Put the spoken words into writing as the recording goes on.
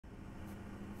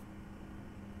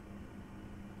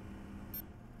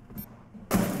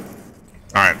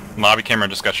Lobby camera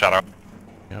just got shot out.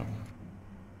 Yep.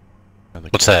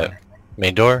 What's that?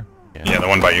 Main door? Yeah, the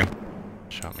one by you.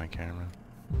 Shot my camera.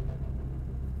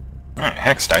 Alright,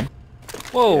 Hex died.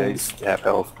 Whoa! Yeah, he's half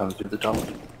health coming through the tunnel.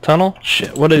 Tunnel?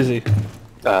 Shit, what is he?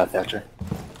 Thatcher.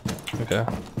 Okay.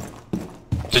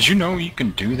 Did you know you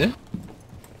can do this?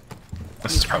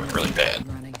 This is probably really bad.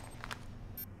 Running.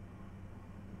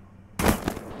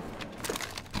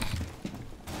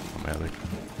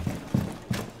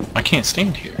 I can't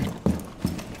stand here.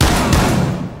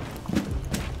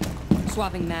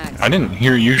 Swapping mags. I didn't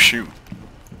hear you shoot.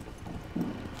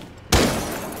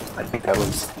 I think that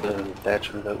was the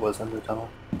Thatcher that was in the tunnel.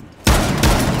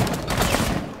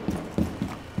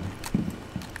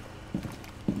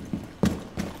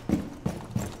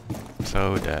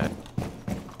 So dead.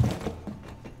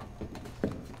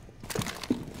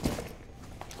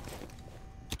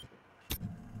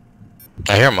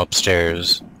 I hear him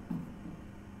upstairs.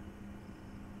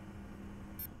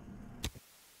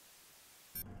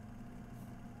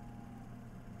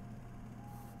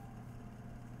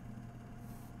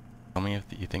 Tell me if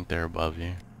you think they're above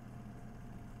you.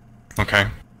 Okay.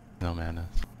 No madness.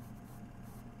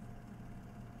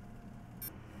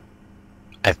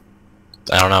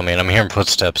 I don't know, man. I'm hearing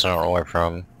footsteps. I don't know where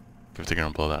from. If they're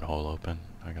gonna blow that hole open,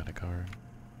 I got it covered.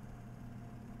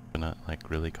 But not like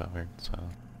really covered, so.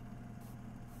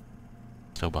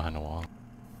 Still behind the wall.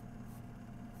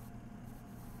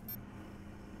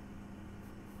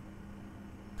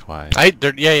 Quiet.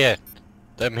 Yeah.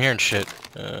 I'm hearing shit.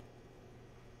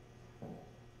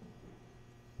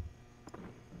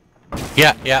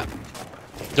 Yeah.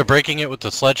 They're breaking it with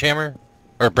the sledgehammer?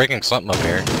 Or breaking something up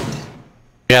here.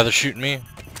 Yeah, they're shooting me.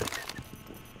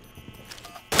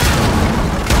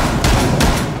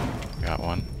 Got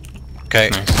one. Okay,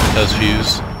 Nice. does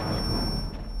fuse.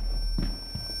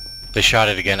 They shot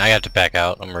it again. I have to back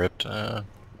out. I'm ripped. Oh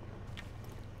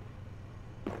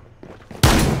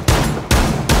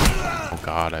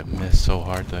god, I missed so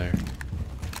hard there.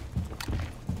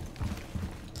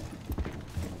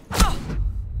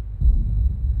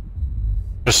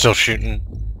 They're still shooting.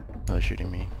 Oh, they're shooting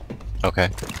me. Okay.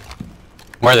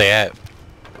 Where are they at?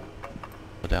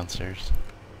 Downstairs.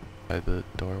 By the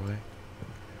doorway.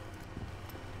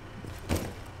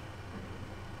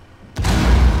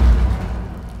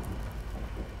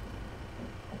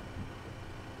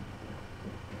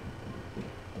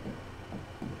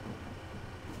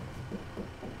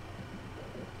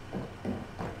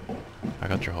 I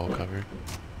got your hole covered.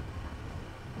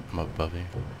 I'm up above you.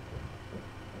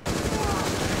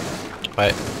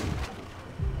 Wait.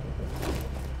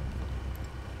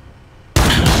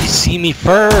 You see me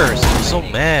first! I'm so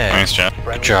mad. Nice job.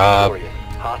 Good job.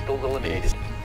 Hostiles eliminated.